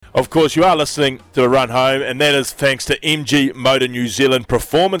Of course, you are listening to The Run Home, and that is thanks to MG Motor New Zealand.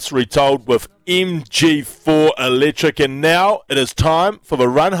 Performance retold with MG4 Electric. And now it is time for the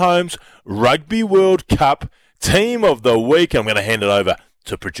Run Home's Rugby World Cup Team of the Week. I'm going to hand it over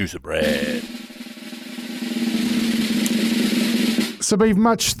to producer Brad. So, Beav,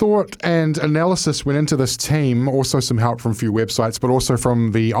 much thought and analysis went into this team, also some help from a few websites, but also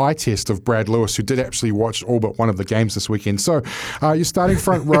from the eye test of Brad Lewis, who did actually watch all but one of the games this weekend. So, your starting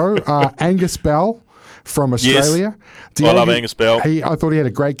front row, Angus Bell from Australia. Yes, I love Angus Bell. I thought he had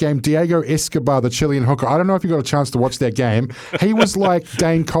a great game. Diego Escobar, the Chilean hooker. I don't know if you got a chance to watch that game. He was like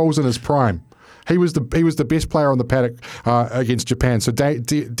Dane Coles in his prime. He was the best player on the paddock against Japan. So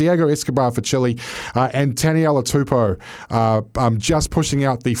Diego Escobar for Chile and Taniela Tupou just pushing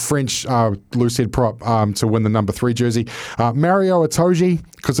out the French loosehead prop to win the number 3 jersey. Mario Itoje,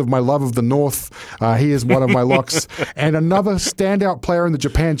 because of my love of the North, he is one of my locks. And another standout player in the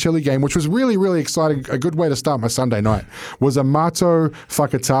Japan-Chile game, which was really, really exciting, a good way to start my Sunday night, was Amato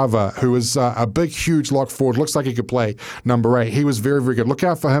Fakatava, who is a big, huge lock forward. Looks like he could play number 8. He was very, very good. Look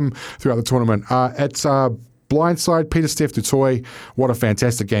out for him throughout the tournament. It's blindside, Peter-Steph Dutoy, what a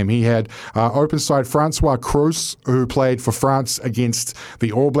fantastic game he had. Open side, Francois Cruz, who played for France against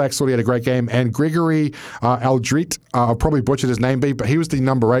the All Blacks, thought he had a great game. And Gregory Aldrit, I'll probably butchered his name, but he was the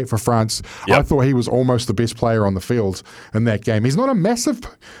number 8 for France. Yep. I thought he was almost the best player on the field in that game. He's not a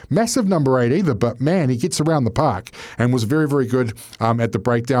massive number 8 either, but man, he gets around the park and was very, very good at the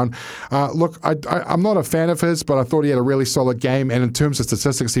breakdown. Look, I'm not a fan of his, but I thought he had a really solid game. And in terms of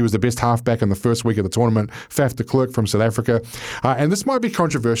statistics, he was the best halfback in the first week of the tournament. Faf de Klerk from South Africa. And this might be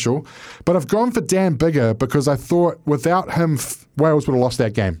controversial, but I've gone for Dan Biggar because I thought without him, Wales would have lost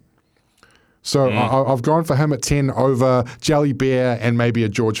that game. So I've gone for him at 10 over Jelly Bear and maybe a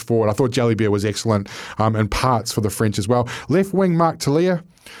George Ford. I thought Jelly Bear was excellent in parts for the French as well. Left wing, Mark Talia.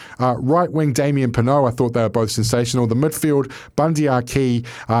 Right wing, Damien Pinot. I thought they were both sensational. The midfield, Bundy Arki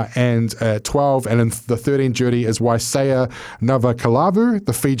and 12. And in the 13 jersey is Waisea Navakalavu,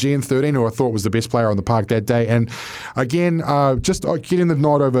 the Fijian 13, who I thought was the best player on the park that day. And again, just getting the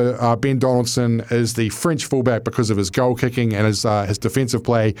nod over Ben Donaldson is the French fullback because of his goal kicking and his defensive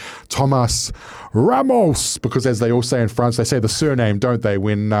play, Thomas Ramos, because as they all say in France, they say the surname, don't they,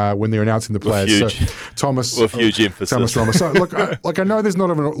 when they're announcing the players. With huge emphasis. Thomas Ramos. So look, I know there's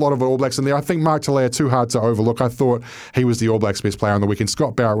not a lot of All Blacks in there. I think Mark Talia too hard to overlook. I thought he was the All Blacks' best player on the weekend.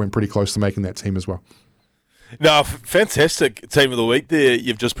 Scott Barrett went pretty close to making that team as well. No, fantastic team of the week there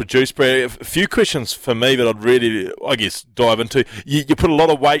you've just produced, Brad. A few questions for me that I'd really, I guess, dive into. You put a lot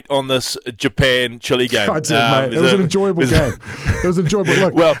of weight on this Japan-Chile game. I did, mate. It was an enjoyable game. It was enjoyable.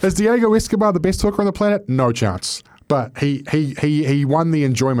 Look, well, is Diego Escobar the best hooker on the planet? No chance. But he won the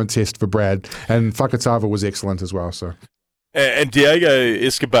enjoyment test for Brad, and Fakatava was excellent as well. So. And Diego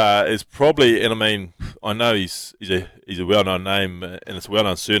Escobar is probably, and I mean, I know he's a well-known name and it's a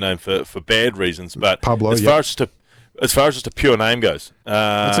well-known surname for bad reasons, but Pablo, as far as just a pure name goes,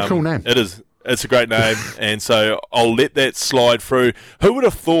 it's a cool name. It is. It's a great name, and so I'll let that slide through. Who would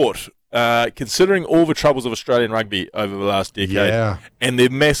have thought, considering all the troubles of Australian rugby over the last decade, and their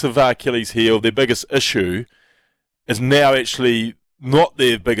massive Achilles heel, their biggest issue is now actually not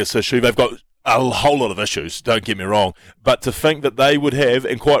their biggest issue. They've got a whole lot of issues, don't get me wrong, but to think that they would have,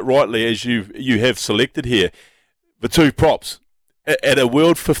 and quite rightly as you have selected here, the two props at a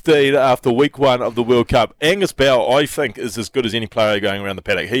World 15 after week 1 of the World Cup. Angus Bell, I think, is as good as any player going around the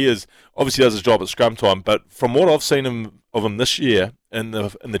paddock. He is obviously does his job at scrum time, but from what I've seen of him this year in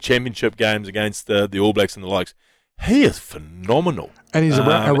the championship games against the All Blacks and the likes, he is phenomenal. And he's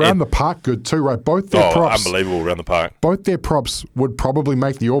around the park good too, right? Both their props. Unbelievable around the park. Both their props would probably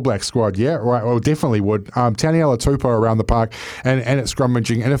make the All Black squad. Yeah, right. Well, definitely would. Taniela Tupou around the park and at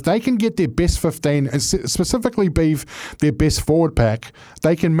scrummaging. And if they can get their best 15, and specifically Beav, their best forward pack,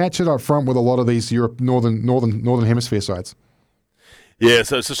 they can match it up front with a lot of these Northern Hemisphere sides. Yeah,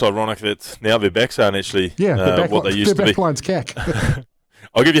 so it's just ironic that now their backs aren't actually what they used to be. Their backline's cack.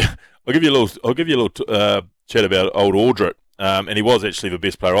 I'll give you a little chat about old Aldrit. And he was actually the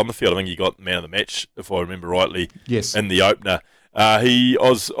best player on the field. I think he got man of the match, if I remember rightly, in the opener. He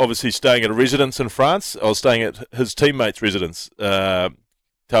was obviously staying at a residence in France. I was staying at his teammate's residence, Taura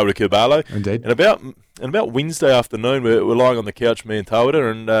Kurbalo. Indeed. And about Wednesday afternoon, we're lying on the couch, me and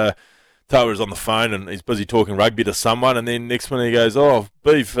Taura, and Taura's on the phone and he's busy talking rugby to someone. And then next minute he goes, "Oh,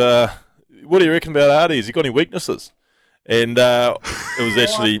 Beef, what do you reckon about Artie? Has he got any weaknesses?" And it was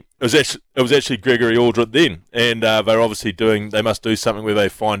actually Gregory Aldrit then, and they're obviously they must do something where they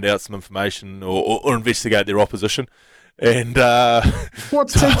find out some information or investigate their opposition. And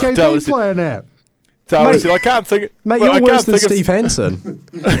what's TKB playing at? Tara said, I can't think. Mate, you're worse than Steve Hansen.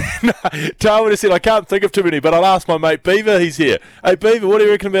 Tara said, I can't think of too many, but I'll ask my mate Beaver. He's here. Hey, Beaver, what do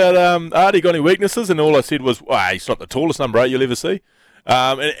you reckon about Artie? Got any weaknesses? And all I said was, he's not the tallest number 8 you'll ever see.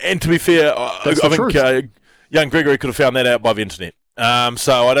 And to be fair, I think young Gregory could have found that out by the internet.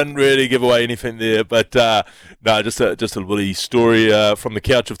 So I didn't really give away anything there, but no, just a little story from the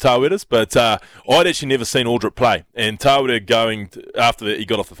couch of Taweta's. But I'd actually never seen Aldrich play, and Taweta after he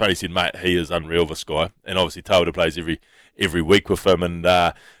got off the phone, he said, "Mate, he is unreal, this guy." And obviously Taweta plays every week with him,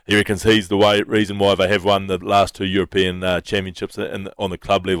 and he reckons he's the reason why they have won the last 2 European championships on the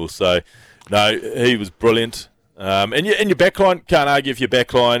club level. So no, he was brilliant. And your backline, can't argue with your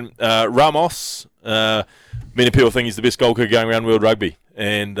backline. Ramos. Many people think he's the best goal kicker going around World Rugby,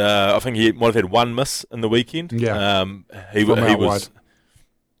 and I think he might have had one miss in the weekend. Yeah, he was.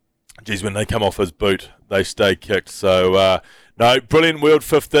 Geez, when they come off his boot, they stay kicked. So no, brilliant World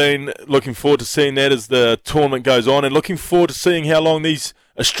 15. Looking forward to seeing that as the tournament goes on, and looking forward to seeing how long these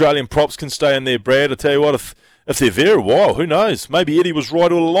Australian props can stay in there. Brad, I tell you what, if they're there a while, who knows? Maybe Eddie was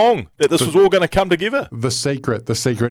right all along that this was all going to come together. The secret.